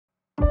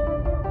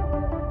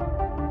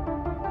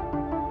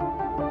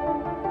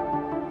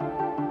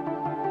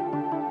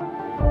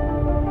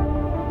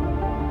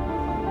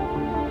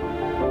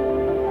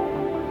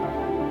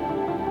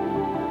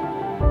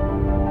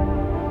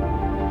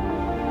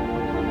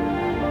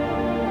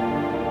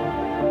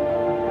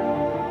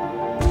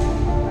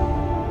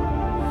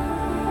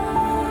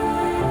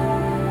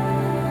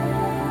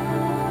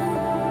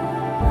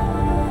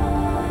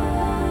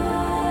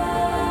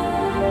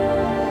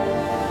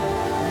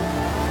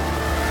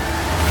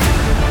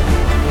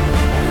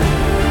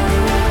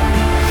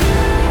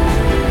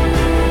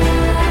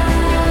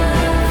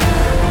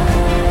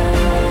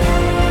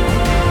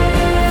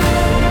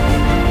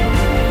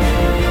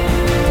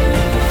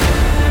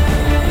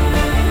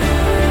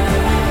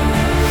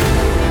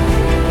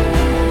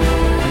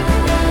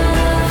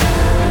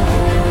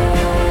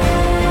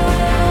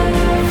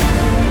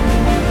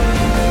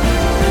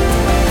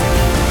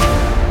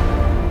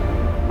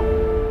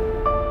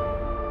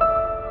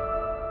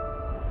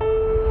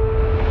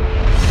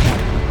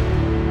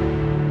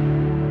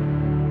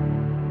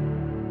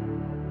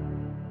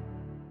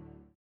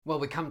Well,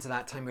 we come to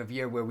that time of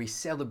year where we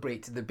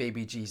celebrate the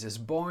baby Jesus,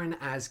 born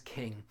as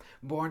King,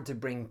 born to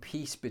bring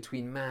peace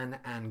between man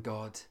and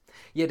God.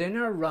 Yet in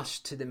our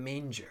rush to the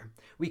manger,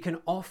 we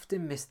can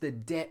often miss the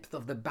depth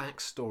of the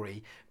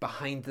backstory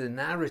behind the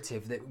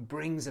narrative that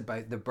brings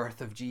about the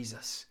birth of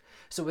Jesus.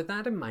 So with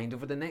that in mind,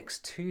 over the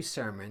next two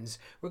sermons,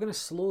 we're going to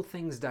slow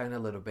things down a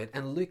little bit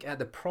and look at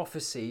the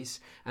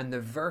prophecies and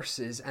the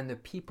verses and the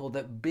people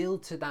that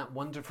build to that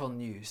wonderful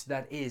news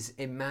that is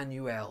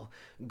Emmanuel,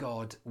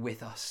 God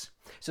with us.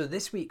 So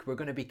this week we're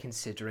going to be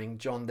considering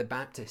John the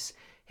Baptist,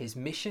 his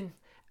mission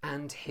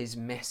and his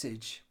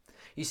message.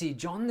 You see,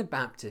 John the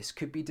Baptist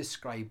could be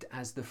described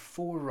as the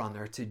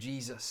forerunner to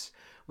Jesus,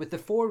 with the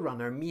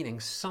forerunner meaning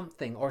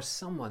something or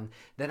someone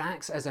that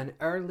acts as an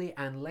early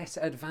and less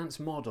advanced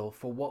model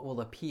for what will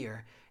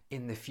appear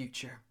in the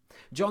future.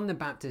 John the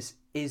Baptist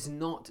is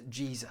not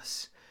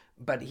Jesus,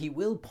 but he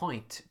will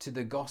point to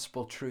the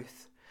gospel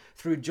truth.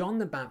 Through John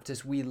the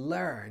Baptist, we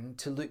learn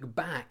to look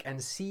back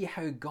and see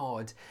how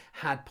God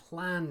had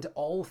planned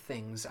all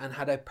things and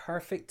had a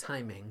perfect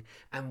timing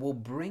and will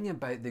bring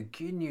about the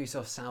good news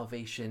of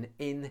salvation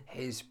in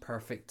his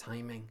perfect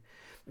timing.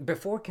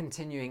 Before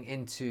continuing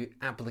into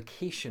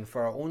application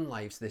for our own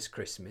lives this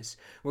Christmas,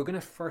 we're going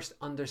to first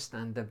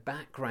understand the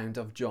background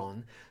of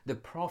John, the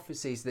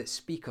prophecies that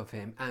speak of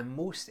him, and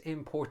most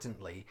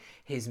importantly,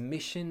 his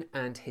mission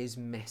and his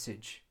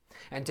message.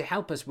 And to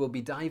help us, we'll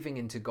be diving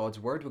into God's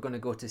Word. We're going to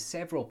go to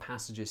several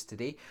passages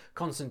today,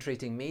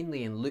 concentrating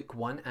mainly in Luke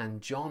 1 and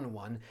John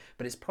 1,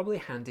 but it's probably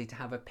handy to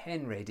have a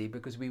pen ready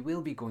because we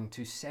will be going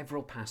to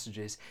several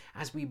passages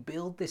as we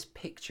build this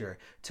picture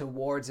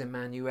towards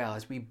Emmanuel,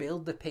 as we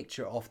build the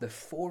picture of the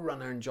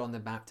forerunner in John the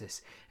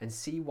Baptist and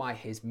see why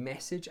his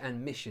message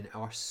and mission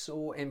are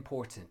so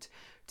important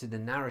to the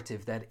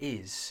narrative that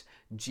is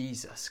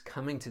Jesus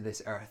coming to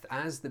this earth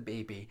as the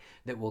baby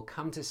that will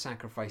come to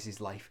sacrifice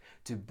his life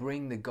to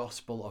bring the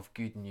gospel of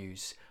good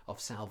news of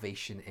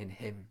salvation in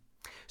him.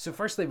 So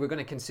firstly, we're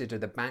going to consider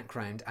the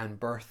background and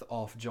birth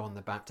of John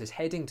the Baptist,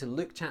 heading to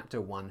Luke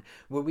chapter 1,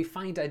 where we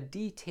find a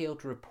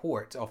detailed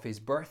report of his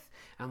birth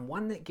and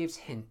one that gives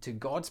hint to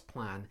God's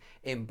plan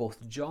in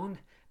both John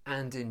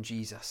and in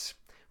Jesus.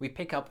 We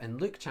pick up in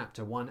Luke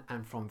chapter 1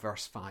 and from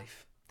verse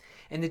 5.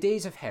 In the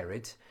days of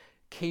Herod,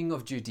 king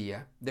of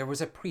Judea, there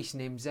was a priest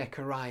named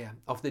Zechariah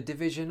of the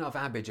division of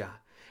Abijah,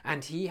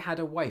 and he had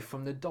a wife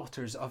from the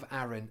daughters of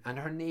Aaron, and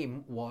her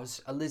name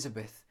was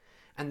Elizabeth.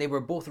 And they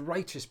were both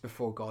righteous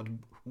before God,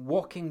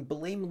 walking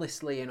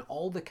blamelessly in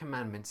all the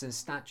commandments and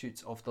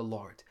statutes of the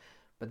Lord.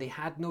 But they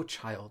had no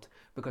child,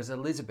 because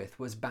Elizabeth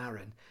was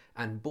barren,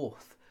 and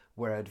both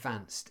were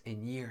advanced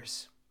in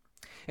years.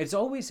 It's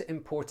always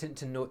important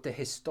to note the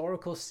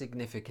historical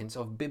significance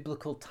of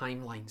biblical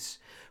timelines,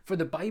 for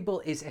the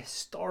Bible is a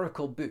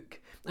historical book,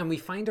 and we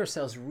find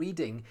ourselves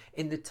reading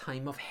in the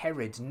time of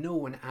Herod,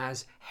 known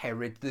as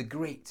Herod the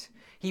Great.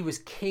 He was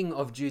king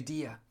of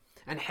Judea,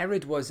 and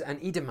Herod was an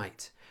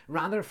Edomite.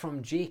 Rather,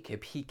 from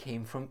Jacob, he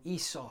came from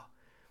Esau,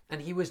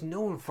 and he was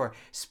known for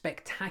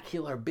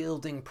spectacular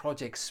building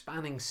projects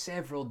spanning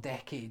several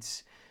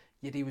decades.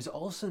 Yet he was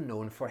also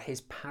known for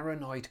his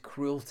paranoid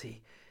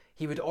cruelty.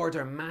 He would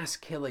order mass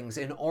killings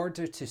in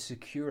order to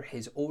secure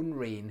his own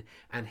reign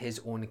and his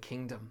own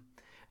kingdom.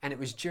 And it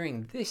was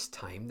during this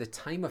time, the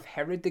time of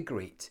Herod the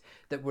Great,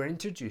 that we're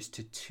introduced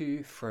to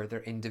two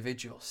further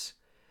individuals.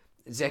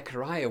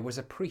 Zechariah was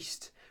a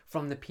priest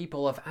from the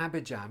people of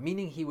Abijah,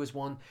 meaning he was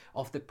one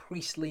of the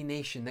priestly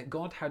nation that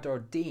God had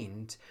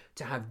ordained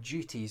to have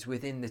duties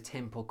within the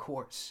temple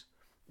courts.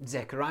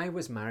 Zechariah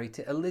was married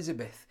to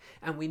Elizabeth,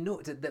 and we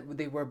note that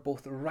they were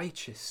both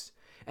righteous.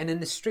 And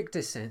in the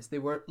strictest sense, they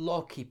were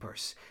law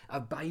keepers,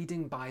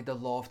 abiding by the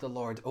law of the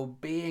Lord,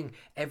 obeying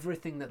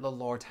everything that the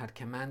Lord had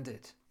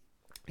commanded.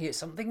 Yet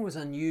something was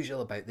unusual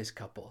about this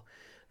couple.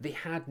 They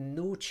had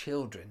no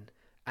children,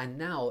 and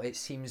now it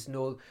seems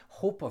no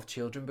hope of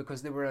children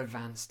because they were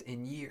advanced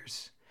in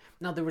years.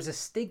 Now there was a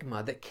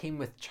stigma that came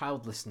with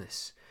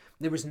childlessness.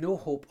 There was no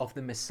hope of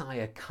the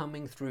Messiah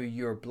coming through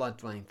your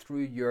bloodline,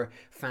 through your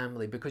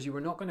family, because you were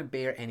not going to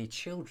bear any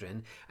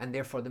children, and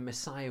therefore the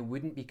Messiah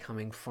wouldn't be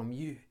coming from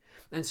you.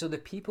 And so the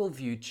people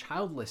viewed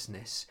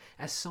childlessness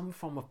as some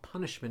form of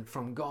punishment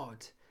from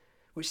God,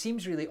 which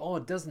seems really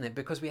odd, doesn't it?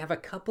 Because we have a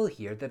couple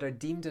here that are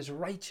deemed as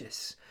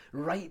righteous,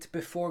 right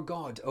before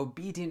God,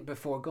 obedient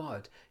before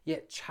God,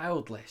 yet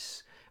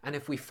childless. And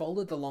if we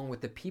followed along with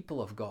the people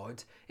of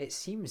God, it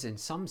seems in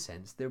some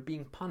sense they're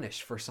being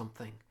punished for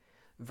something.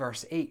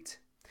 Verse 8.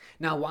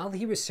 Now, while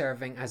he was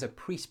serving as a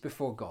priest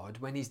before God,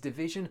 when his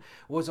division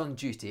was on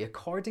duty,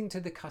 according to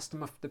the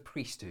custom of the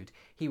priesthood,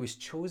 he was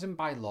chosen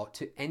by lot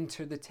to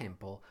enter the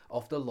temple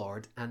of the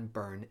Lord and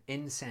burn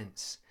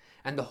incense.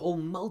 And the whole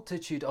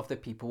multitude of the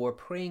people were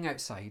praying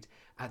outside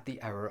at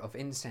the hour of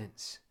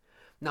incense.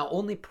 Now,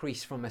 only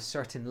priests from a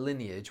certain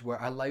lineage were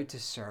allowed to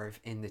serve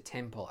in the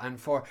temple. And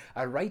for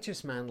a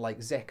righteous man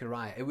like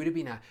Zechariah, it would have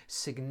been a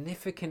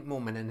significant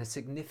moment and a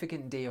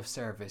significant day of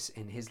service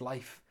in his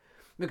life.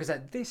 Because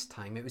at this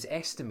time it was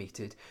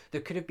estimated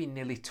there could have been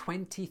nearly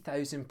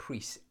 20,000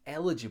 priests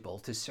eligible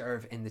to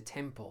serve in the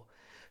temple.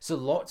 So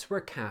lots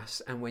were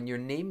cast, and when your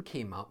name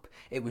came up,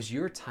 it was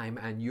your time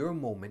and your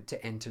moment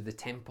to enter the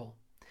temple.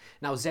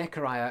 Now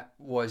Zechariah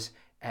was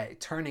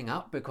turning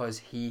up because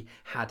he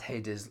had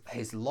had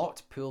his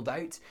lot pulled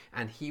out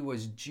and he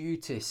was due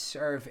to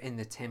serve in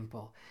the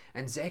temple.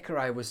 And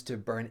Zechariah was to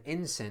burn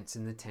incense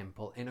in the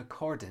temple in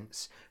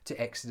accordance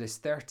to Exodus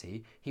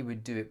 30. He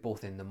would do it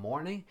both in the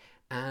morning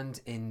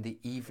and in the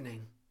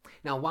evening.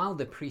 Now, while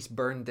the priest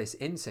burned this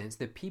incense,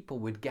 the people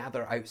would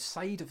gather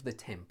outside of the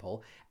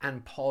temple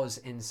and pause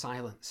in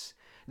silence.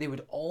 They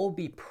would all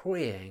be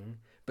praying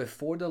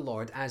before the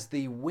Lord as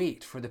they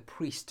wait for the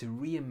priest to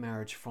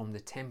re-emerge from the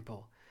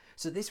temple.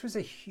 So this was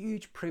a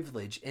huge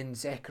privilege in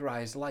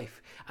Zechariah's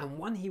life, and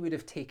one he would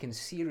have taken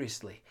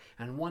seriously,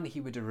 and one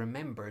he would have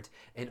remembered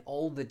in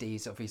all the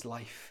days of his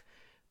life.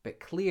 But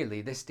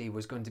clearly this day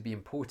was going to be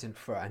important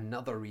for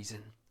another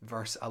reason.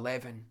 Verse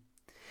 11.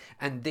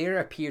 And there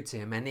appeared to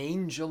him an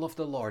angel of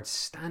the Lord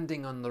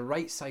standing on the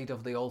right side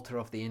of the altar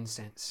of the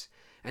incense.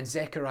 And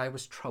Zechariah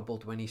was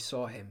troubled when he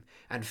saw him,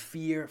 and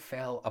fear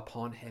fell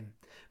upon him.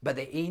 But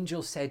the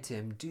angel said to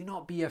him, Do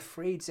not be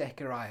afraid,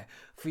 Zechariah,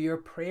 for your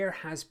prayer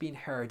has been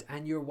heard,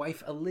 and your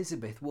wife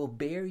Elizabeth will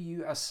bear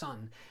you a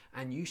son,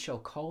 and you shall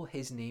call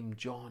his name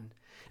John.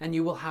 And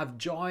you will have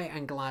joy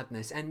and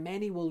gladness, and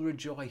many will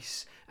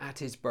rejoice at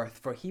his birth,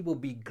 for he will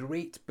be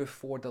great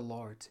before the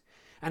Lord.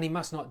 And he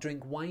must not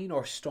drink wine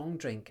or strong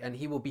drink, and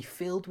he will be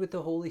filled with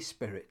the Holy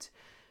Spirit,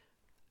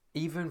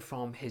 even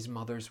from his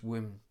mother's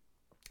womb.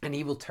 And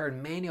he will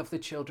turn many of the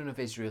children of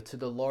Israel to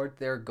the Lord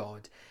their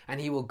God, and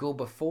he will go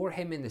before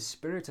him in the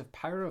spirit of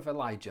power of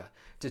Elijah,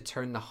 to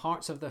turn the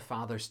hearts of the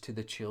fathers to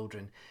the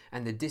children,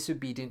 and the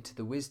disobedient to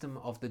the wisdom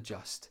of the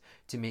just,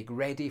 to make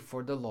ready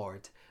for the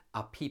Lord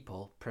a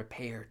people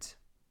prepared.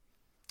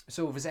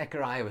 So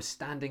Zechariah was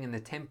standing in the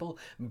temple,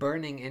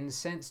 burning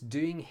incense,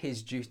 doing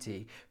his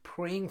duty,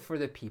 praying for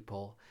the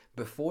people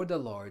before the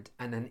Lord,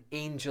 and an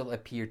angel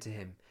appeared to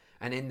him.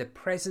 And in the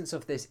presence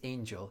of this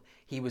angel,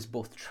 he was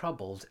both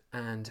troubled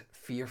and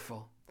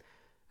fearful.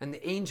 And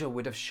the angel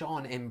would have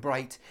shone in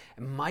bright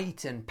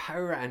might and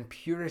power and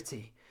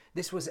purity.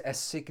 This was a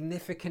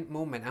significant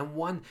moment, and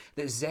one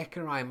that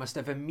Zechariah must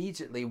have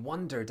immediately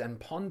wondered and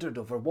pondered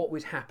over what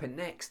would happen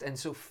next. And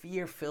so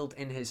fear filled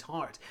in his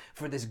heart,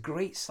 for this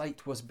great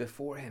sight was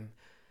before him.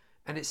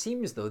 And it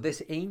seems though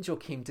this angel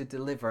came to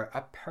deliver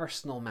a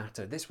personal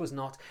matter. This was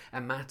not a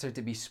matter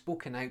to be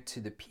spoken out to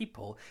the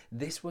people.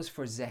 This was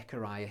for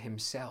Zechariah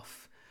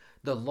himself.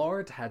 The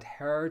Lord had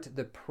heard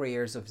the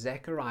prayers of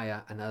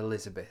Zechariah and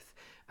Elizabeth,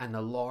 and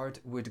the Lord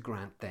would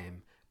grant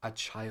them a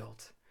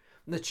child.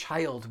 The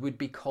child would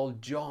be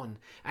called John,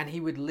 and he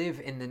would live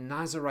in the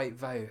Nazirite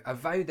vow, a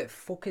vow that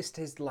focused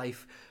his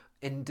life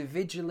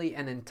individually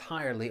and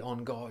entirely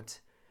on God.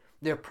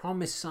 Their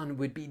promised son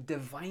would be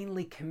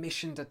divinely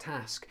commissioned a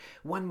task,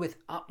 one with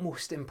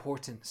utmost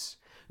importance.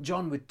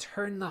 John would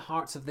turn the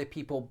hearts of the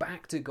people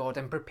back to God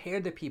and prepare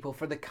the people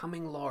for the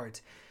coming Lord,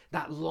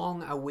 that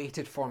long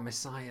awaited for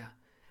Messiah.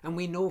 And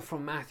we know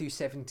from Matthew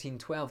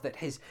 17:12 that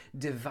his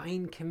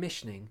divine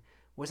commissioning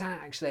was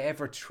actually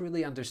ever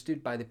truly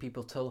understood by the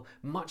people till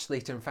much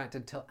later, in fact,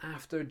 until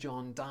after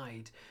John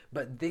died.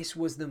 But this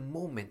was the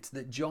moment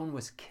that John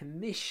was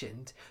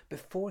commissioned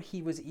before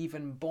he was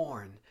even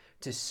born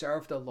to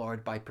serve the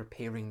Lord by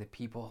preparing the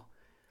people.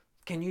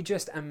 Can you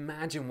just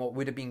imagine what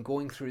would have been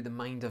going through the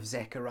mind of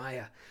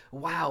Zechariah?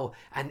 Wow,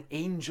 an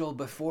angel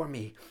before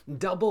me.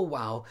 Double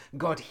wow,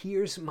 God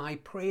hears my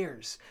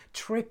prayers.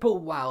 Triple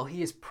wow,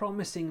 he is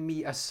promising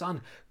me a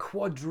son.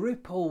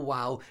 Quadruple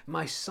wow,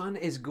 my son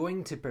is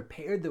going to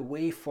prepare the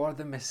way for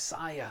the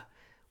Messiah.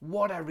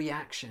 What a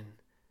reaction.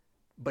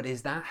 But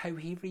is that how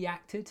he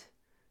reacted?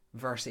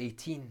 Verse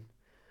 18.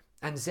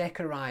 And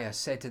Zechariah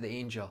said to the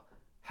angel,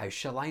 How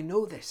shall I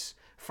know this?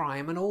 For I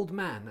am an old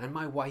man, and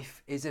my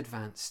wife is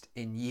advanced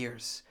in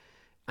years.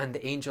 And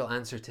the angel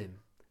answered him,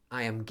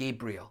 I am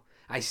Gabriel.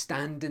 I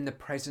stand in the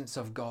presence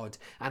of God,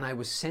 and I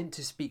was sent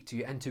to speak to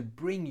you and to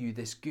bring you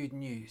this good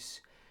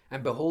news.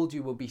 And behold,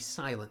 you will be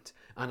silent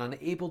and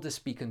unable to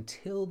speak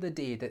until the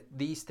day that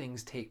these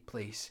things take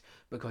place,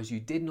 because you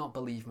did not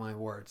believe my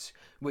words,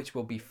 which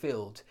will be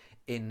filled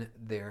in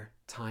their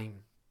time.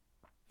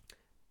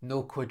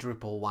 No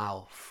quadruple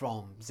wow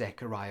from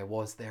Zechariah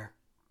was there.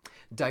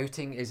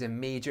 Doubting is a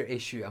major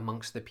issue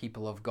amongst the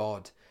people of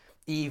God.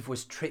 Eve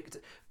was tricked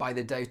by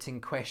the doubting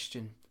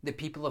question. The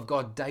people of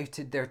God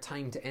doubted their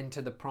time to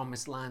enter the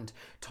promised land.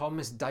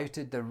 Thomas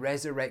doubted the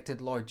resurrected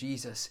Lord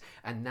Jesus.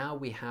 And now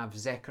we have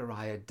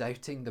Zechariah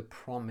doubting the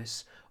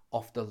promise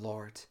of the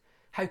Lord.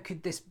 How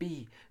could this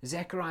be?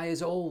 Zechariah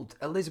is old.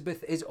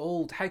 Elizabeth is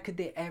old. How could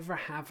they ever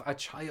have a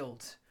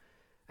child?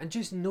 And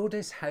just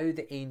notice how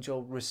the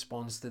angel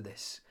responds to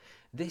this.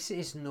 This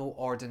is no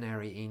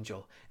ordinary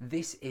angel.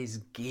 This is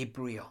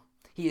Gabriel.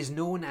 He is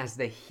known as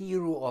the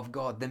hero of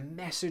God, the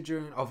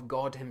messenger of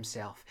God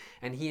himself,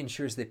 and he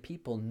ensures that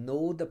people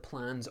know the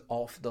plans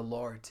of the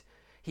Lord.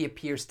 He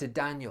appears to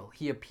Daniel,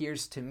 he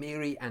appears to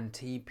Mary, and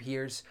he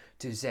appears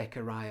to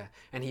Zechariah,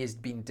 and he has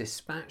been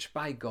dispatched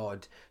by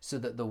God so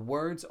that the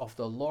words of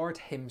the Lord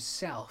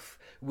himself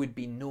would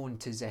be known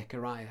to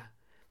Zechariah.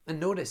 And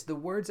notice the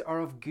words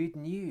are of good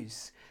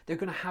news. They're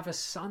going to have a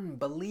son.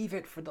 Believe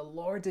it, for the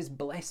Lord is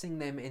blessing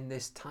them in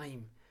this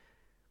time.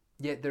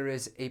 Yet there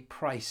is a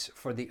price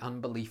for the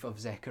unbelief of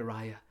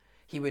Zechariah.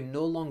 He would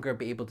no longer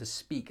be able to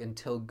speak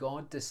until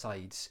God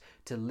decides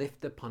to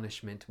lift the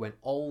punishment when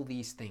all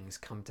these things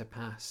come to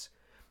pass.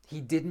 He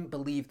didn't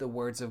believe the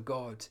words of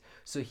God,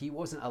 so he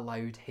wasn't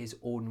allowed his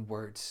own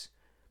words.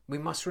 We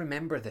must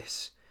remember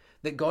this,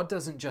 that God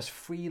doesn't just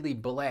freely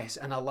bless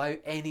and allow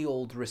any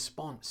old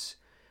response.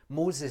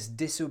 Moses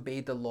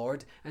disobeyed the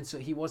Lord, and so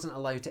he wasn't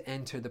allowed to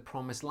enter the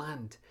promised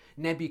land.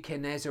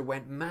 Nebuchadnezzar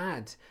went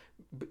mad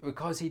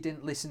because he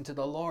didn't listen to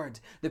the Lord.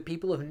 The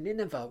people of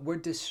Nineveh were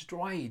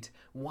destroyed.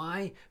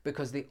 Why?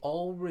 Because they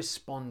all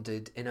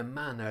responded in a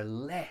manner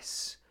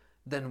less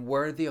than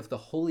worthy of the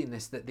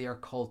holiness that they are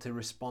called to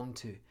respond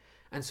to.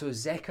 And so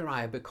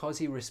Zechariah, because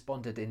he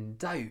responded in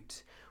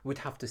doubt, would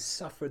have to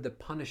suffer the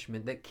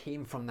punishment that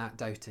came from that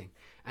doubting,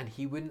 and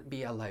he wouldn't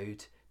be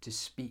allowed to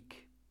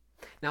speak.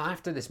 Now,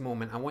 after this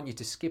moment, I want you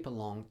to skip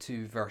along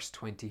to verse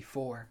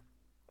 24.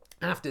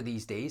 After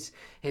these days,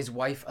 his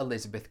wife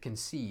Elizabeth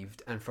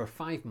conceived, and for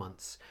 5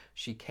 months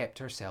she kept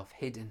herself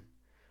hidden.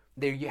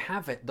 There you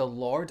have it. The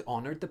Lord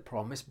honoured the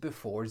promise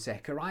before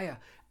Zechariah.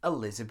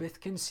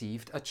 Elizabeth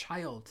conceived a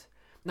child.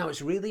 Now,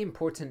 it's really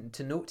important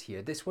to note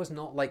here, this was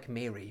not like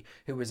Mary,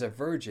 who was a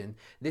virgin.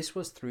 This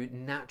was through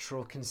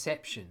natural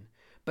conception.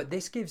 But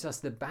this gives us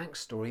the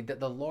backstory that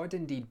the Lord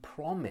indeed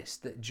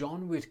promised that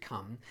John would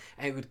come,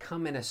 and it would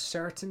come in a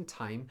certain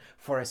time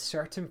for a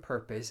certain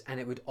purpose, and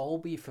it would all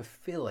be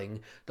fulfilling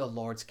the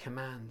Lord's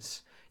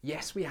commands.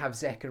 Yes, we have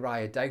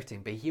Zechariah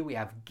doubting, but here we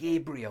have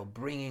Gabriel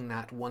bringing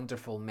that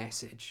wonderful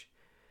message.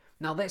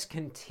 Now let's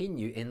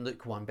continue in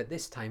Luke 1, but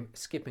this time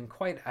skipping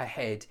quite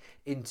ahead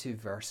into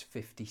verse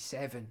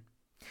 57.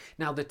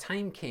 Now the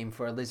time came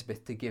for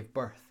Elizabeth to give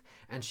birth,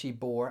 and she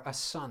bore a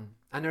son.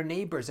 And her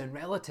neighbours and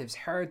relatives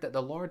heard that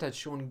the Lord had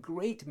shown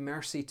great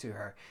mercy to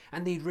her,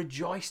 and they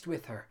rejoiced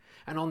with her.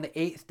 And on the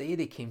 8th day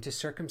they came to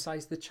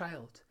circumcise the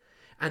child.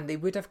 And they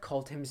would have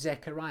called him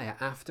Zechariah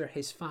after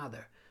his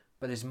father.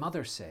 But his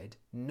mother said,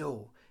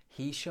 "No,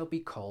 he shall be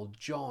called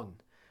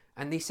John."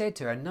 And they said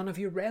to her, "None of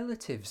your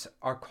relatives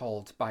are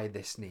called by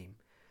this name."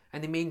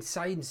 And they made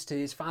signs to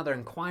his father,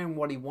 inquiring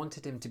what he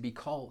wanted him to be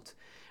called.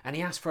 And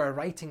he asked for a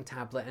writing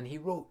tablet, and he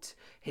wrote,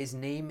 "His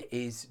name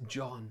is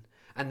John."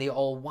 And they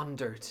all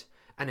wondered.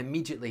 And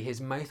immediately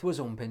his mouth was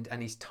opened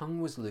and his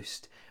tongue was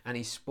loosed, and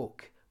he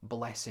spoke,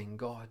 blessing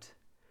God.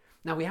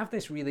 Now we have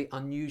this really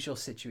unusual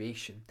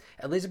situation.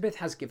 Elizabeth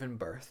has given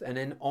birth, and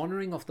in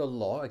honouring of the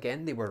law,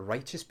 again, they were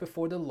righteous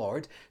before the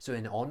Lord, so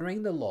in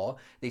honouring the law,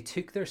 they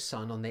took their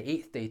son on the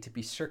 8th day to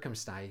be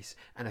circumcised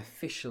and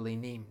officially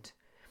named.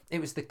 It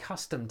was the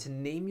custom to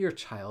name your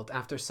child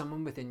after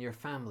someone within your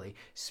family,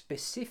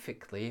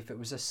 specifically if it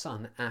was a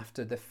son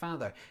after the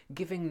father,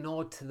 giving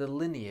nod to the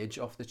lineage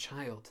of the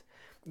child.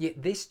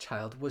 Yet this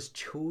child was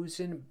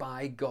chosen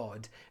by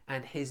God,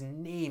 and his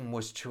name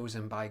was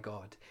chosen by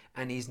God,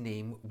 and his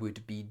name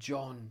would be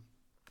John.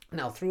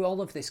 Now, through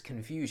all of this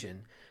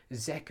confusion,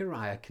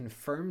 Zechariah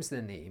confirms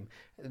the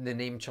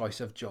name choice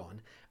of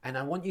John, and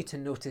I want you to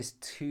notice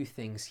 2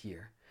 things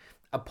here.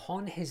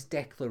 Upon his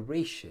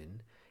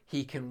declaration,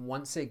 he can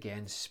once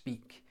again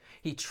speak.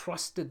 He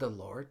trusted the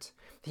Lord,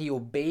 he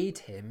obeyed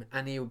him,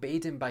 and he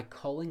obeyed him by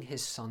calling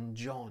his son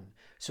John.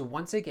 So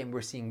once again,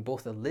 we're seeing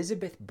both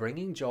Elizabeth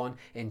bringing John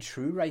in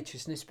true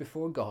righteousness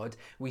before God.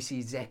 We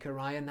see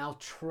Zechariah now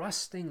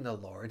trusting the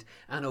Lord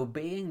and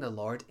obeying the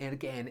Lord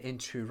again in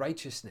true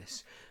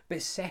righteousness.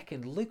 But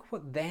second, look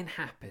what then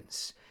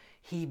happens.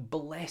 He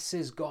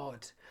blesses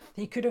God.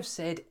 He could have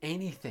said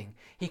anything.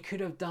 He could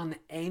have done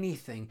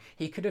anything.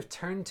 He could have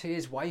turned to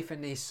his wife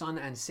and his son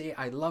and say,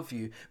 "I love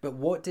you." But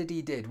what did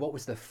he do? What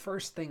was the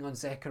first thing on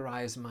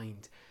Zechariah's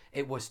mind?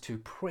 It was to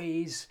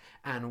praise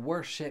and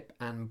worship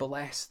and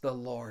bless the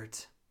Lord.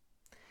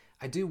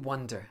 I do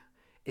wonder,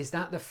 is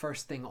that the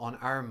first thing on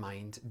our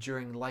mind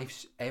during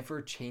life's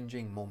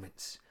ever-changing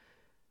moments?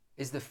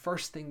 Is the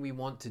first thing we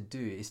want to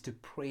do is to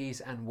praise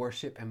and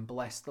worship and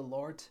bless the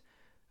Lord?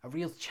 A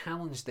real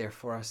challenge there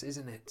for us,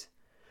 isn't it?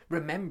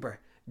 Remember,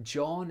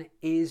 John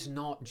is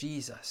not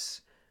Jesus,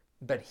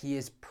 but he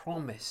is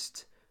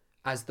promised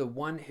as the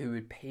one who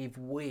would pave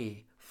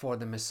way for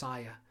the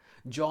Messiah.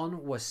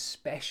 John was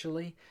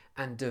specially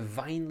and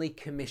divinely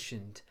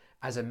commissioned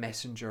as a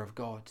messenger of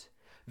God.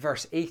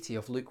 Verse 80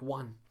 of Luke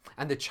 1,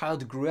 "And the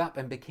child grew up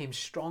and became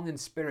strong in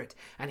spirit,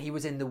 and he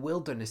was in the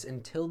wilderness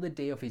until the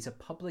day of his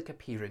public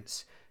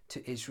appearance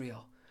to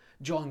Israel."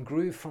 John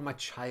grew from a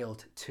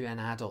child to an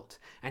adult,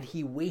 and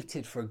he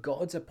waited for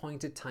God's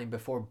appointed time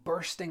before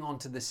bursting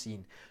onto the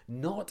scene,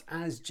 not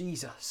as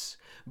Jesus,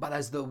 but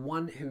as the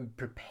one who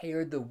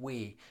prepared the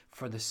way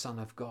for the Son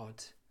of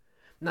God.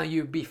 Now,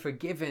 you'd be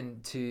forgiven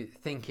to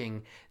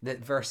thinking that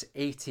verse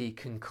 80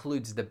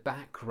 concludes the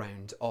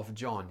background of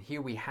John.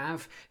 Here we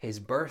have his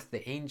birth,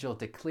 the angel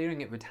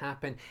declaring it would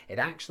happen, it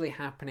actually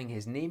happening,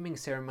 his naming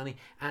ceremony,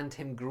 and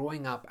him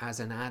growing up as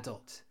an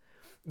adult.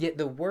 Yet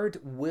the word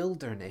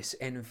wilderness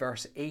in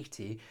verse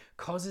 80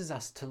 causes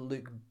us to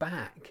look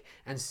back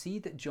and see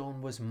that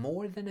John was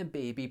more than a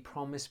baby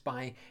promised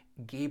by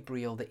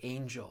Gabriel the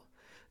angel.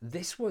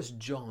 This was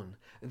John,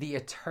 the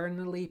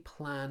eternally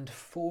planned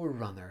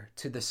forerunner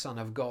to the Son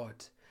of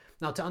God.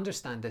 Now, to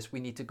understand this, we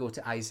need to go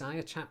to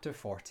Isaiah chapter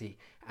 40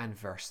 and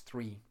verse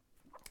 3.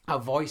 A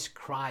voice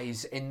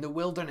cries in the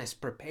wilderness,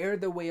 prepare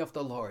the way of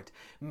the Lord,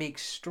 make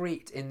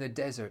straight in the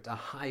desert a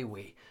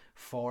highway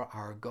for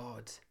our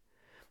God.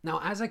 Now,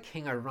 as a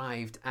king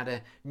arrived at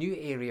a new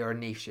area or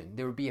nation,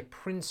 there would be a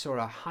prince or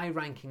a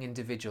high-ranking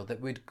individual that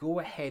would go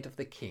ahead of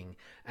the king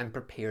and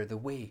prepare the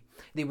way.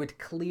 They would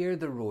clear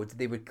the road,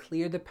 they would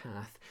clear the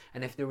path,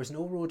 and if there was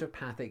no road or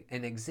path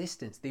in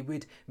existence, they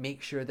would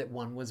make sure that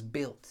one was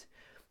built.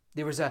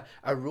 There was a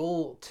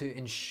role to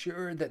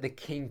ensure that the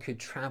king could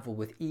travel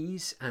with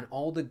ease and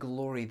all the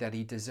glory that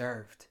he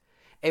deserved.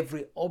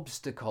 Every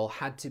obstacle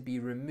had to be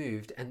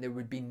removed and there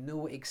would be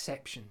no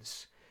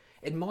exceptions.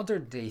 In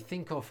modern day,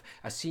 think of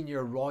a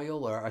senior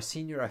royal or a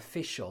senior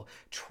official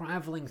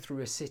travelling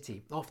through a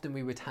city. Often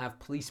we would have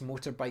police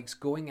motorbikes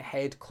going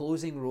ahead,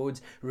 closing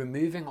roads,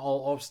 removing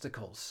all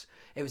obstacles.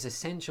 It was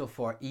essential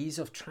for ease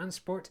of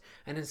transport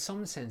and in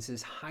some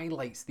senses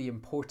highlights the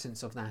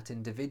importance of that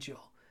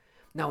individual.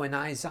 Now in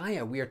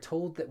Isaiah, we are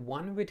told that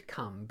one would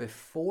come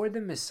before the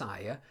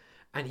Messiah,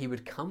 and he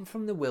would come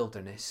from the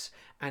wilderness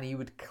and he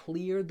would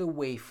clear the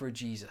way for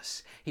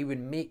Jesus. He would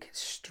make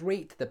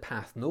straight the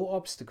path, no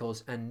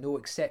obstacles and no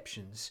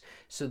exceptions,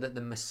 so that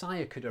the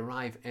Messiah could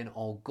arrive in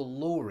all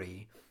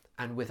glory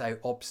and without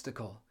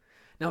obstacle.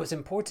 Now it's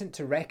important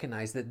to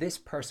recognize that this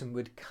person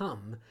would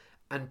come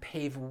and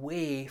pave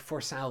way for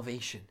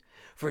salvation.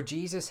 For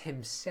Jesus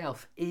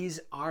himself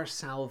is our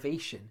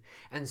salvation.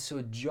 And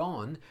so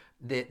John,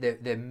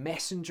 the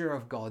messenger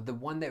of God, the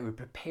one that would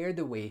prepare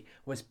the way,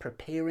 was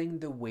preparing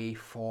the way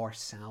for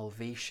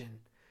salvation.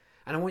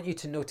 And I want you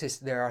to notice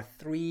there are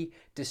three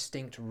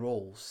distinct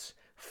roles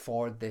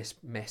for this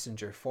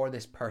messenger, for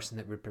this person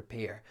that would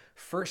prepare.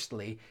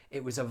 Firstly,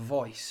 it was a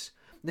voice.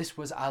 This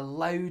was a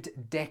loud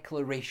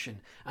declaration,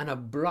 an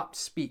abrupt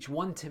speech,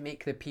 one to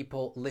make the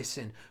people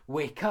listen.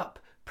 Wake up,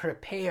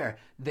 prepare,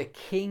 the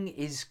king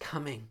is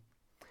coming.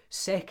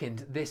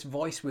 Second, this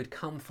voice would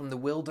come from the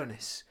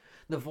wilderness.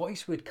 The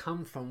voice would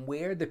come from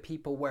where the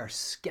people were,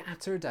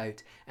 scattered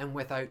out and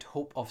without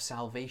hope of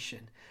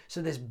salvation.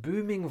 So this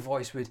booming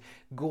voice would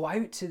go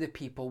out to the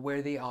people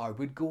where they are,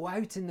 would go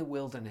out in the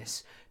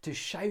wilderness to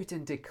shout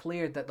and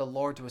declare that the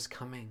Lord was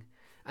coming.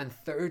 And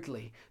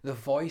thirdly, the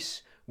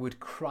voice would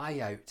cry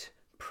out,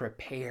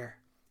 prepare.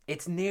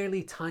 It's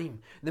nearly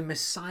time. The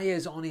Messiah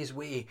is on his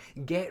way.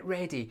 Get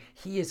ready.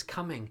 He is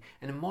coming.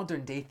 And in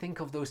modern day, think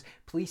of those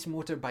police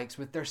motorbikes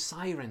with their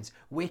sirens.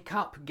 Wake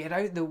up. Get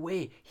out the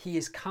way. He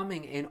is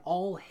coming in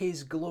all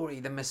his glory.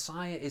 The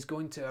Messiah is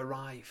going to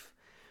arrive.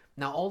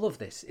 Now, all of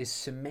this is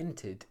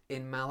cemented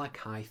in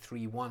Malachi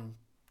 3:1.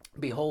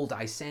 Behold,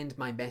 I send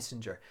my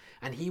messenger,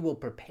 and he will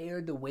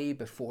prepare the way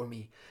before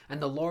me. And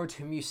the Lord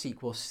whom you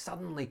seek will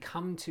suddenly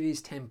come to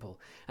his temple,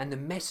 and the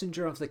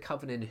messenger of the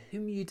covenant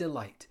whom you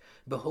delight.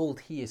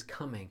 Behold, he is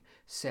coming,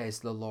 says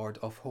the Lord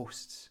of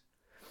hosts.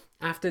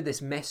 After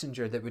this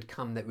messenger that would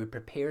come, that would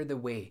prepare the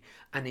way,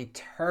 an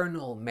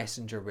eternal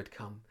messenger would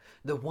come.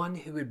 The one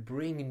who would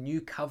bring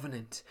new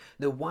covenant,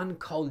 the one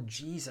called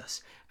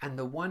Jesus, and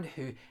the one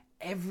who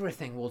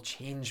everything will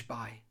change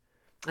by.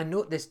 And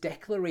note, this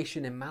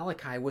declaration in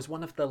Malachi was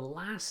one of the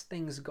last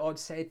things God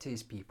said to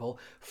his people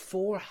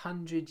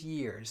 400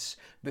 years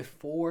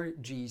before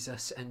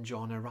Jesus and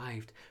John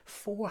arrived.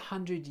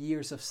 400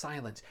 years of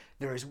silence.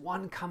 There is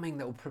one coming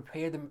that will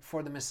prepare them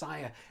for the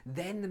Messiah.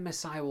 Then the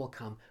Messiah will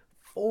come.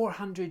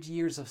 400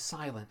 years of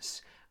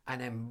silence.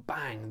 And then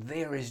bang,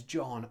 there is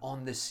John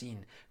on the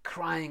scene,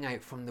 crying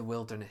out from the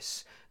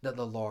wilderness that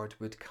the Lord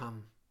would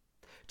come.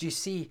 Do you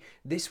see,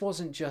 this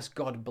wasn't just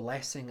God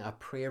blessing a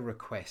prayer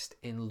request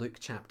in Luke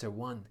chapter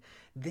 1.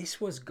 This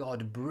was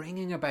God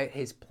bringing about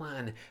his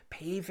plan,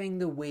 paving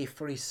the way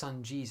for his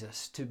son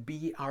Jesus to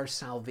be our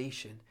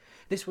salvation.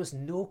 This was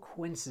no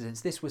coincidence.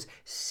 This was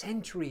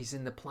centuries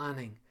in the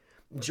planning.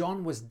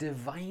 John was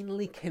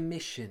divinely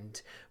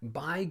commissioned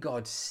by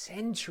God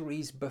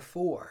centuries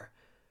before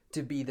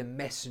to be the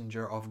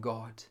messenger of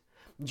God.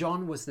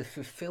 John was the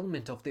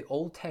fulfillment of the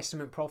Old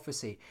Testament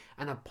prophecy,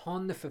 and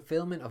upon the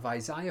fulfillment of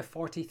Isaiah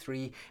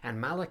 43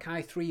 and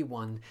Malachi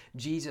 3:1,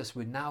 Jesus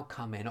would now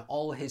come in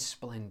all his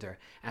splendor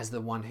as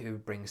the one who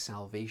would bring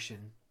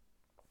salvation.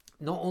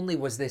 Not only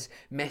was this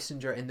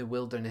messenger in the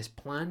wilderness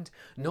planned,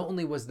 not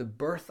only was the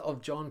birth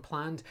of John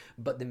planned,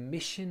 but the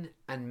mission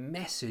and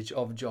message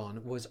of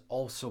John was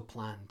also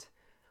planned.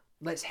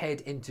 Let's head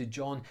into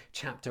John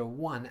chapter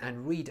 1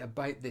 and read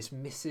about this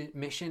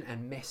mission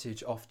and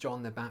message of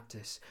John the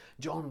Baptist.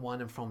 John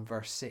 1 and from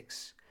verse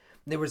 6.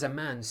 There was a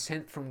man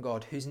sent from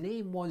God whose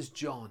name was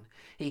John.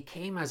 He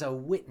came as a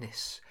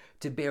witness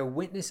to bear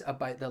witness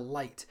about the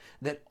light,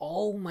 that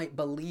all might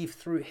believe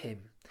through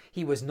him.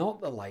 He was not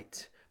the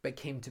light, but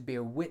came to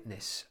bear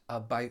witness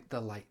about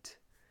the light.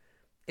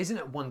 Isn't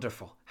it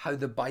wonderful how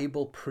the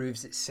Bible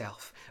proves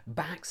itself,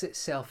 backs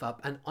itself up,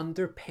 and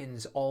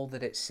underpins all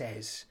that it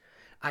says?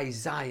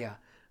 Isaiah,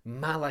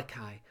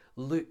 Malachi,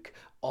 Luke,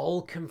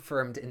 all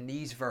confirmed in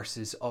these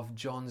verses of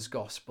John's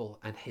Gospel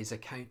and his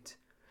account.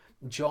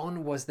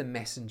 John was the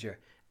messenger,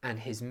 and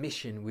his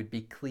mission would be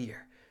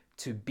clear: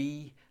 to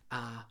be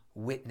a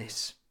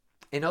witness.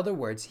 In other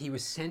words, he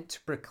was sent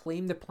to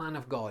proclaim the plan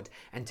of God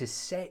and to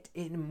set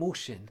in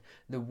motion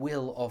the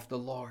will of the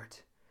Lord.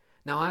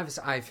 Now, as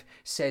I've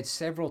said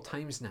several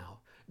times now,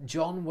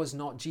 John was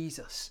not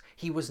Jesus.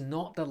 He was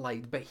not the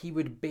light, but he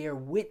would bear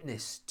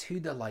witness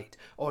to the light,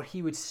 or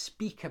he would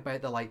speak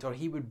about the light, or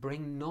he would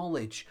bring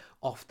knowledge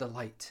of the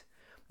light.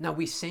 Now,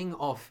 we sing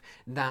of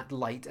that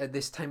light at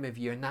this time of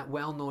year in that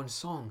well-known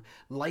song,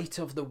 Light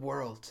of the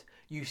World.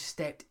 You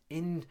stepped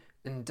in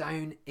and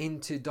down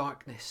into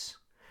darkness.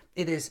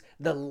 It is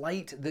the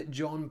light that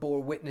John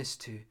bore witness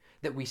to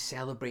that we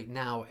celebrate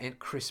now at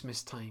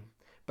Christmas time.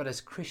 But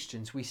as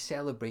Christians, we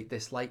celebrate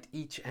this light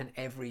each and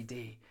every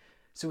day.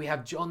 So we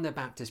have John the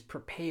Baptist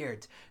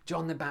prepared,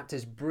 John the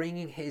Baptist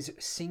bringing his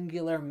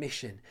singular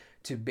mission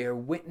to bear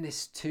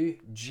witness to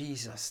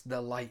Jesus, the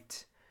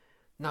light.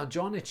 Now,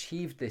 John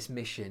achieved this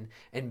mission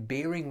in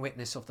bearing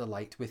witness of the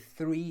light with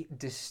three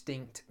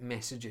distinct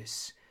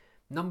messages.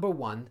 Number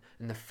one,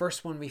 and the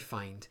first one we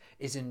find,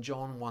 is in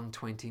John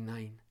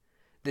 1:29.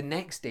 The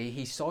next day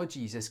he saw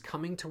Jesus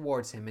coming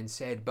towards him and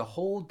said,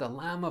 "Behold the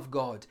Lamb of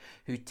God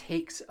who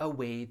takes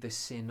away the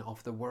sin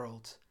of the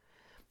world."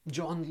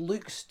 John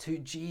looks to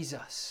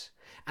Jesus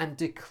and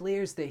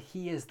declares that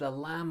he is the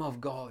Lamb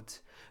of God.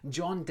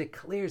 John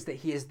declares that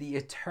he is the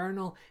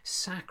eternal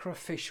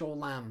sacrificial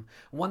lamb,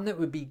 one that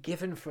would be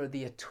given for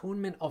the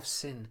atonement of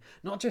sin,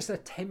 not just a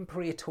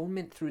temporary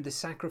atonement through the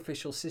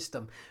sacrificial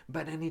system,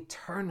 but an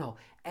eternal,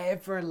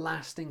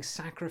 everlasting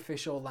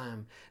sacrificial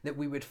lamb that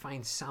we would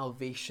find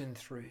salvation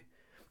through.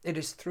 It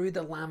is through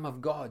the Lamb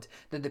of God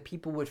that the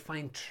people would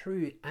find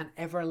true and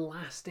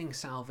everlasting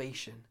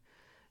salvation.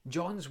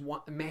 John's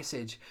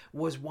message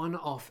was one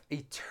of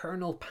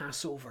eternal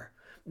Passover,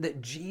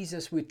 that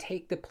Jesus would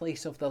take the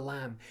place of the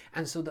Lamb,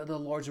 and so that the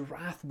Lord's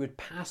wrath would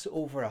pass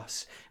over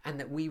us and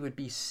that we would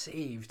be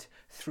saved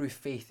through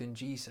faith in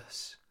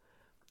Jesus.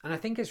 And I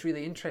think it's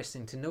really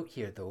interesting to note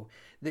here, though,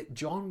 that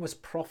John was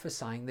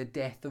prophesying the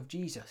death of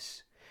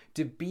Jesus.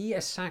 To be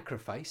a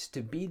sacrifice,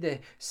 to be the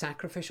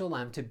sacrificial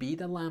lamb, to be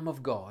the Lamb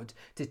of God,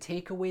 to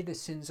take away the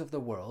sins of the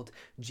world,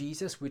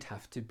 Jesus would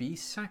have to be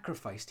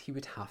sacrificed. He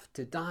would have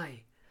to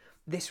die.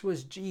 This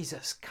was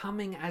Jesus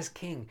coming as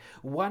king,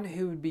 one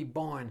who would be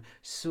born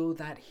so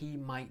that he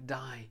might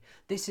die.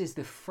 This is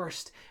the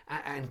first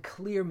and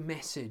clear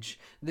message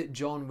that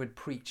John would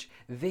preach.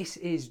 This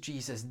is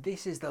Jesus.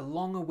 This is the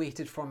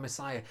long-awaited for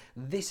Messiah.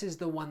 This is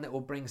the one that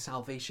will bring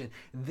salvation.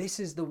 This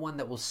is the one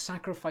that will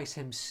sacrifice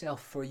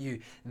himself for you.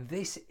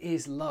 This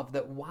is love,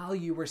 that while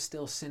you were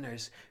still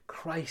sinners,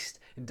 Christ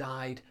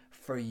died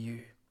for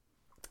you.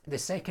 The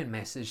second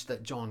message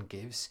that John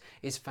gives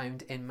is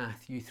found in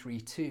Matthew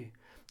 3:2.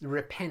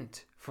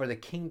 Repent, for the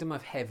kingdom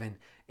of heaven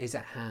is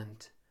at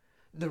hand.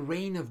 The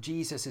reign of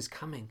Jesus is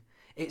coming.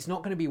 It's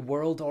not going to be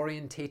world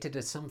orientated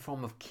as some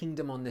form of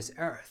kingdom on this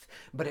earth,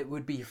 but it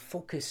would be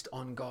focused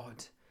on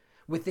God.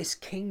 With this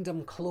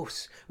kingdom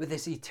close, with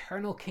this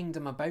eternal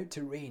kingdom about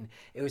to reign,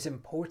 it was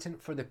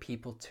important for the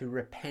people to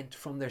repent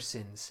from their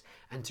sins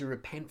and to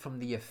repent from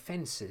the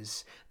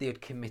offences they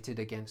had committed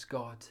against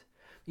God.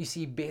 You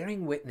see,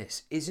 bearing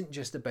witness isn't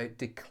just about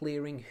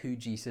declaring who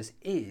Jesus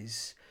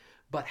is,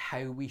 but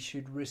how we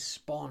should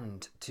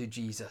respond to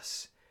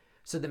Jesus.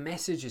 So the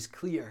message is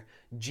clear.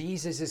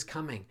 Jesus is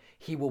coming.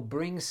 He will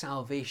bring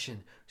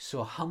salvation.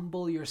 So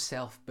humble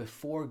yourself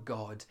before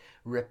God.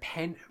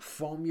 Repent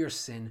from your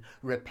sin.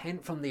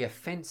 Repent from the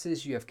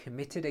offenses you have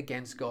committed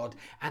against God,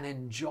 and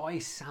enjoy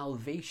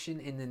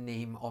salvation in the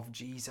name of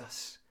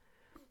Jesus.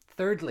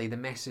 Thirdly, the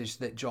message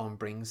that John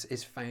brings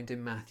is found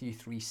in Matthew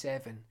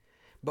 3:7.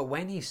 But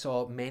when he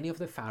saw many of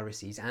the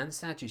Pharisees and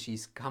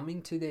Sadducees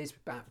coming to his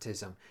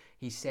baptism,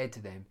 he said to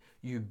them,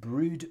 "You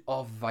brood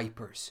of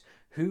vipers,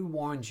 who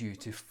warned you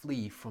to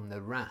flee from the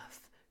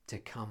wrath to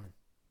come?"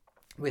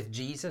 With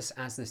Jesus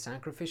as the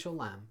sacrificial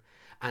lamb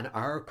and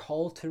our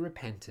call to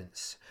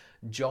repentance,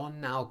 John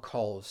now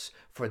calls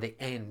for the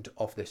end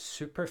of the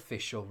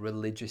superficial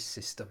religious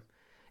system.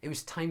 It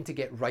was time to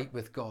get right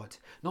with God,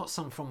 not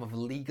some form of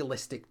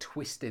legalistic,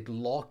 twisted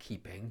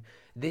law-keeping.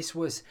 This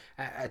was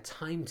a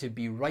time to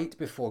be right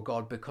before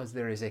God, because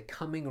there is a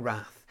coming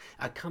wrath,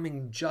 a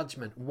coming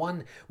judgment,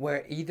 one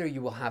where either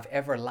you will have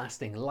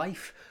everlasting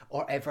life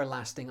or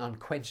everlasting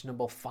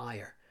unquenchable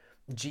fire.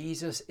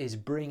 Jesus is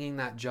bringing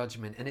that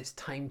judgment, and it's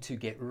time to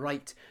get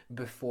right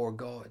before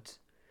God.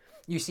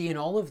 You see, in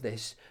all of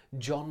this,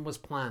 John was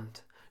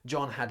planned.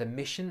 John had a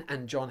mission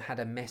and John had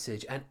a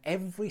message, and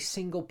every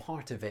single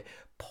part of it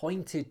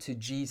pointed to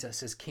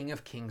Jesus as King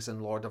of Kings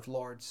and Lord of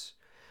Lords.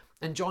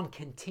 And John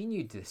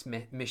continued this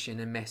mission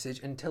and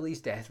message until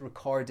his death,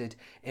 recorded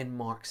in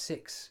Mark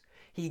 6.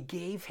 He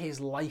gave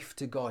his life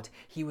to God.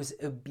 He was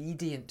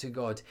obedient to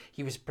God.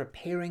 He was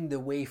preparing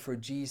the way for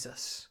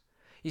Jesus.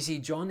 You see,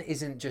 John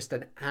isn't just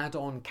an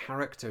add-on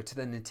character to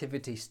the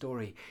nativity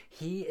story.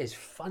 He is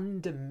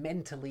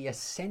fundamentally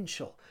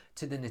essential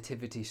to the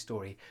nativity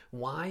story.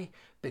 Why?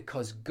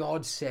 Because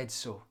God said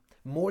so.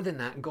 More than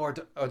that,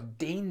 God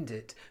ordained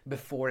it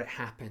before it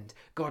happened.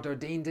 God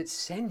ordained it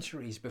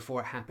centuries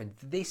before it happened.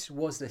 This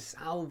was the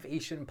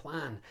salvation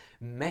plan.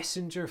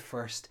 Messenger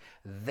first,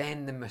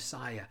 then the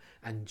Messiah.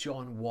 And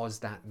John was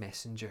that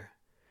messenger.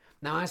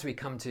 Now, as we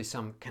come to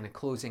some kind of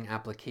closing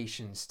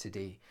applications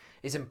today,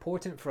 it's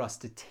important for us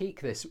to take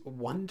this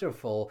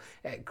wonderful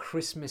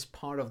Christmas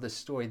part of the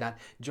story that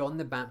John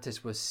the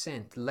Baptist was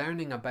sent,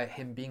 learning about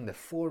him being the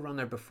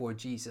forerunner before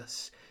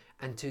Jesus,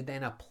 and to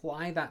then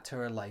apply that to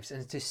our lives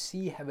and to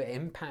see how it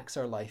impacts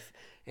our life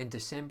in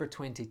December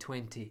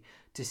 2020,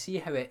 to see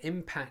how it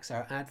impacts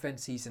our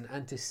Advent season,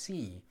 and to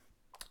see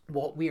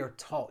what we are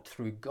taught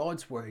through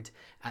God's Word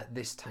at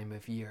this time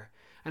of year.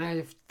 And I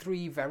have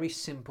three very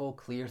simple,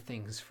 clear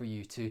things for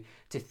you to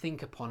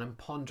think upon and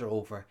ponder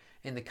over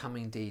in the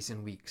coming days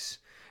and weeks.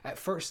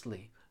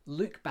 Firstly,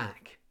 look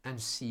back and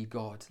see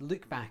God.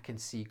 Look back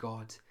and see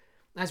God.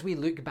 As we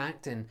look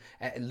back in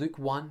Luke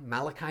 1,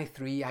 Malachi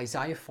 3,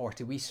 Isaiah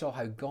 40, we saw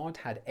how God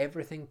had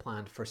everything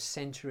planned for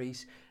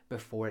centuries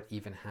before it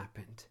even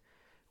happened.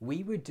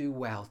 We would do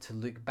well to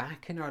look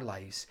back in our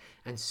lives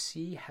and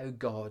see how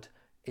God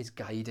is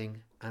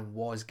guiding and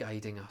was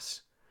guiding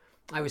us.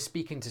 I was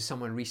speaking to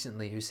someone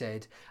recently who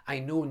said, I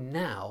know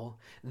now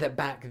that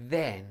back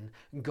then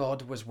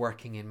God was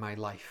working in my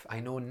life. I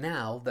know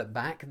now that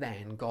back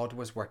then God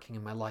was working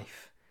in my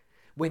life.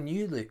 When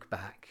you look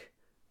back,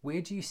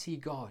 where do you see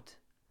God?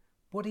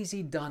 What has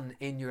He done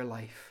in your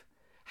life?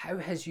 How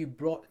has He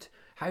brought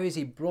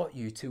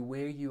you to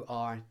where you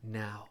are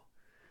now?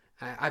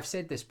 I've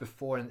said this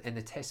before in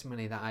the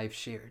testimony that I've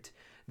shared,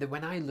 that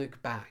when I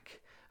look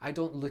back, I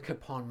don't look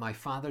upon my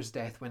father's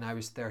death when I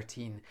was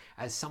 13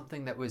 as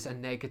something that was a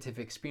negative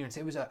experience.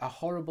 It was a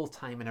horrible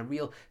time and a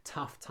real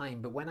tough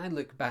time. But when I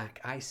look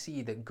back, I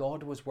see that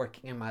God was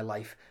working in my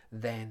life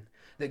then.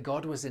 That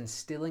God was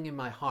instilling in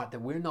my heart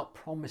that we're not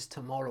promised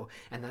tomorrow,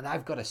 and that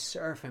I've got to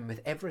serve Him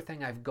with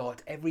everything I've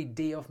got every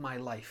day of my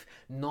life.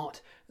 Not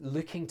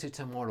looking to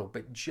tomorrow,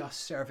 but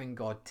just serving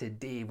God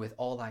today with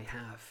all I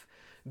have.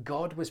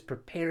 God was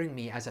preparing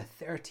me as a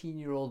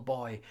 13-year-old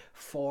boy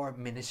for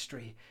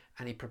ministry,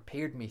 and He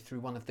prepared me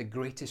through one of the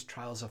greatest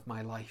trials of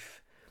my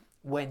life.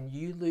 When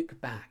you look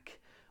back,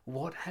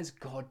 what has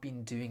God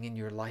been doing in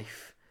your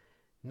life?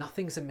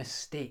 Nothing's a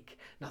mistake.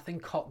 Nothing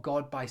caught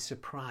God by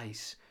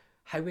surprise.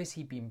 How has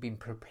He been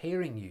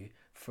preparing you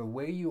for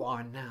where you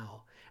are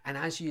now? And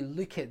as you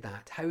look at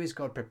that, how is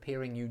God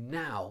preparing you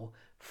now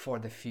for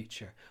the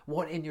future?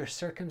 What in your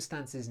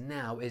circumstances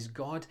now is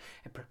God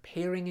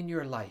preparing in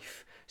your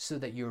life so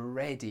that you're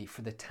ready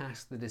for the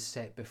task that is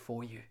set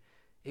before you?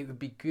 It would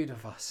be good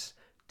of us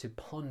to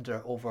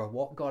ponder over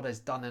what God has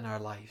done in our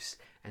lives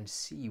and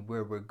see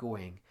where we're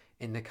going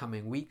in the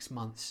coming weeks,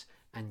 months,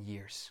 and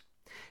years.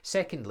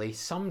 Secondly,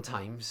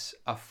 sometimes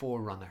a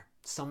forerunner.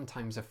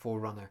 Sometimes a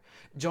forerunner.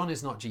 John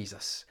is not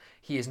Jesus.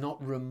 He is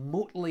not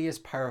remotely as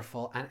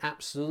powerful and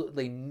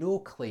absolutely no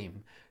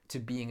claim to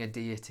being a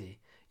deity,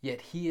 yet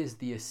he is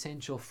the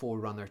essential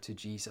forerunner to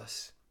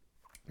Jesus.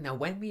 Now,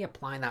 when we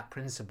apply that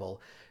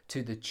principle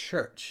to the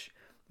church,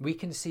 we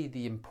can see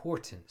the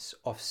importance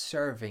of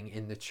serving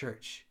in the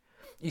church.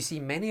 You see,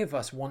 many of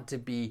us want to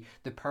be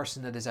the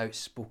person that is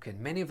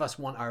outspoken. Many of us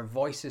want our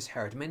voices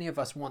heard. Many of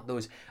us want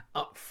those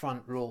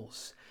upfront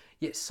roles.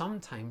 Yet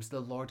sometimes the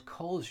Lord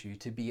calls you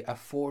to be a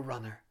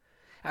forerunner.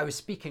 I was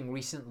speaking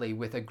recently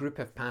with a group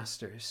of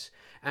pastors,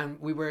 and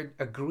we were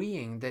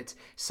agreeing that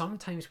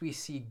sometimes we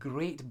see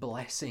great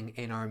blessing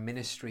in our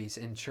ministries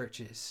in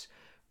churches,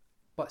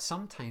 but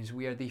sometimes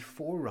we are the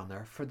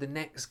forerunner for the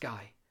next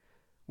guy.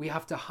 We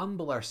have to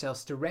humble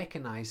ourselves to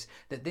recognize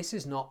that this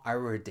is not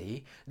our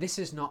day, this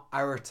is not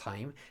our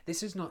time,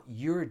 this is not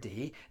your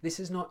day, this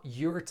is not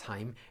your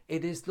time.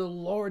 It is the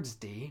Lord's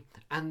day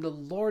and the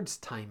Lord's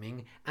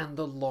timing and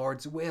the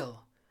Lord's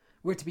will.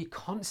 We're to be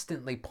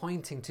constantly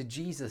pointing to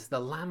Jesus, the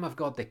Lamb of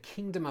God, the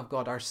kingdom of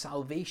God, our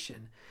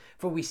salvation.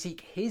 For we seek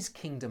His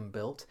kingdom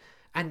built.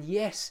 And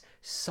yes,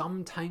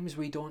 sometimes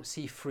we don't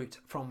see fruit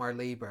from our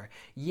labor.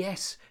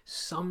 Yes,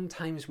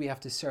 sometimes we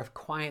have to serve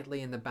quietly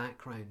in the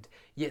background.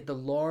 Yet the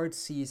Lord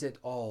sees it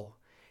all.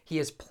 He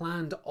has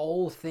planned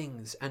all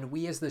things, and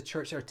we as the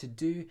church are to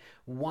do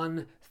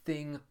one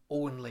thing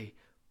only: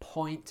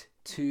 point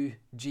to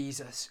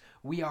Jesus.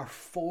 We are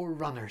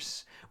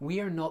forerunners. We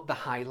are not the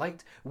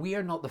highlight. We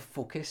are not the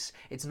focus.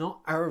 It's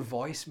not our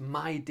voice,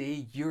 my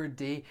day, your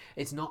day.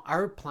 It's not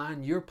our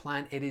plan, your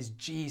plan. It is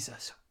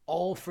Jesus.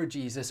 All for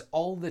Jesus,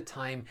 all the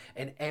time,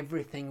 in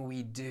everything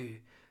we do.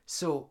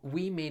 So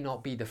we may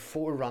not be the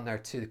forerunner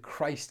to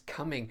Christ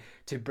coming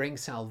to bring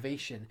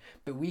salvation,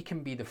 but we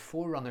can be the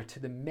forerunner to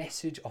the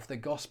message of the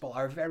gospel.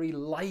 Our very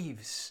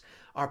lives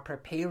are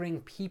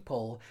preparing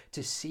people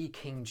to see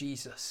King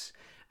Jesus.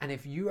 And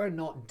if you are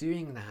not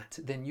doing that,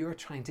 then you're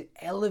trying to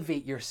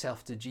elevate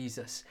yourself to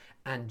Jesus.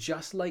 And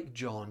just like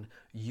John,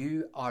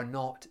 you are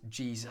not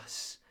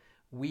Jesus.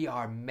 We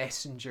are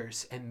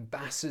messengers,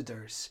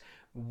 ambassadors,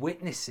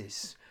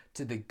 witnesses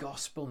to the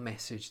gospel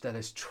message that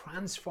has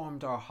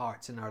transformed our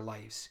hearts and our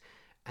lives.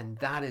 And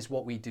that is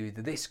what we do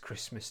this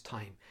Christmas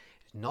time.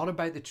 It's not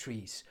about the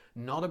trees,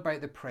 not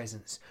about the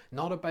presents,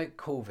 not about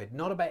COVID,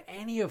 not about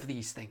any of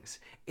these things.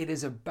 It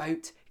is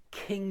about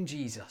King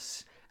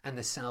Jesus and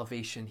the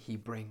salvation he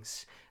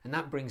brings. And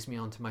that brings me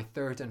on to my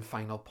third and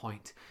final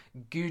point.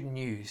 Good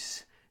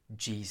news,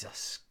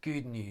 Jesus.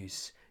 Good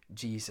news,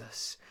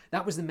 Jesus.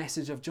 That was the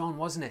message of John,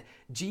 wasn't it?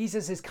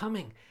 Jesus is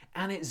coming,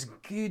 and it's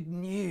good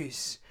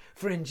news.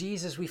 For in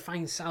Jesus we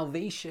find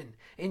salvation.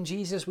 In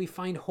Jesus we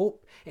find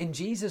hope. In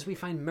Jesus we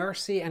find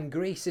mercy and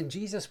grace. In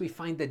Jesus we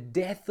find the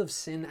death of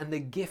sin and the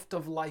gift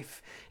of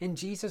life. In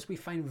Jesus we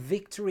find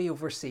victory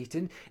over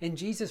Satan. In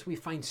Jesus we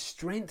find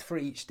strength for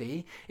each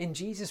day. In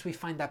Jesus we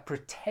find that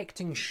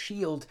protecting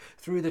shield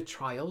through the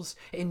trials.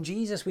 In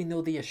Jesus we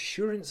know the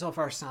assurance of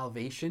our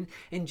salvation.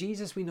 In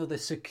Jesus we know the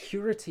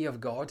security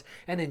of God.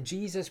 And in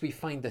Jesus we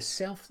find the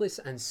selfless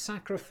and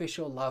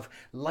sacrificial love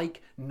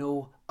like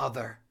no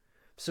other.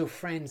 So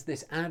friends,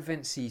 this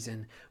Advent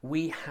season,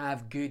 we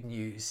have good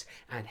news,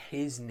 and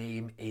his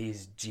name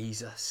is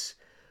Jesus.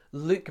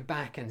 Look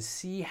back and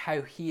see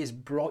how he has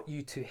brought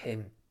you to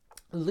him.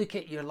 Look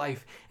at your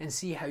life and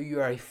see how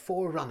you are a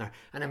forerunner,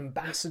 an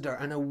ambassador,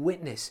 and a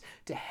witness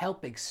to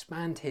help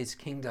expand his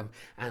kingdom.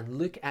 And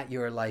look at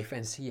your life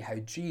and see how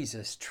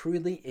Jesus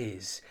truly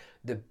is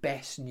the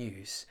best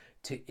news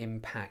to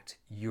impact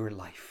your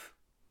life.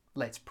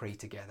 Let's pray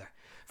together.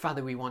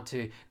 Father, we want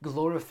to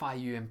glorify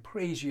you and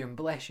praise you and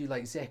bless you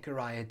like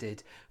Zechariah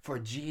did, for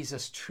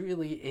Jesus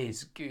truly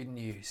is good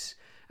news.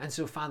 And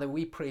so, Father,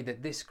 we pray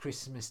that this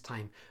Christmas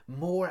time,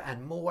 more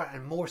and more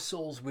and more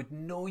souls would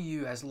know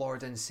you as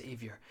Lord and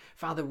Savior.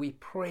 Father, we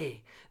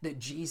pray that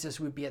Jesus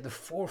would be at the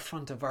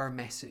forefront of our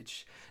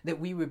message, that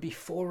we would be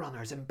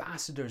forerunners,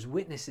 ambassadors,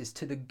 witnesses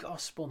to the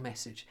gospel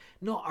message.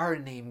 Not our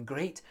name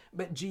great,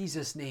 but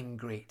Jesus' name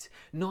great.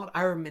 Not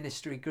our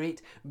ministry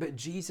great, but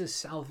Jesus'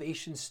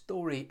 salvation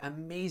story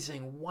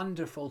amazing,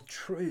 wonderful,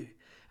 true.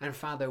 And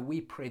Father,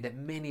 we pray that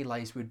many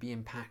lives would be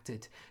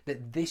impacted,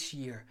 that this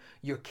year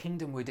your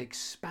kingdom would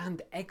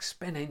expand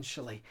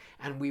exponentially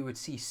and we would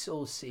see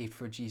souls saved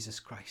for Jesus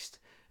Christ.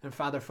 And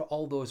Father, for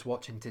all those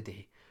watching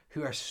today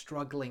who are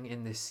struggling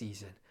in this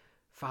season,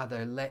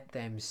 Father, let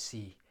them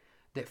see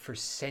that for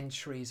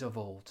centuries of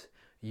old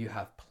you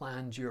have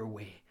planned your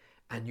way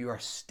and you are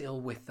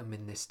still with them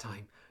in this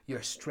time.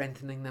 You're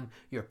strengthening them,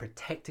 you're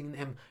protecting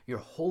them, you're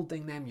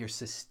holding them, you're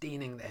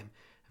sustaining them.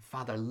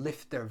 Father,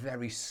 lift their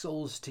very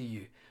souls to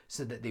you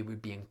so that they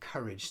would be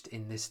encouraged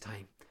in this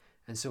time.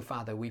 And so,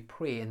 Father, we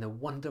pray in the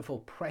wonderful,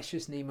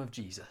 precious name of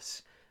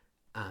Jesus.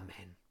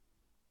 Amen.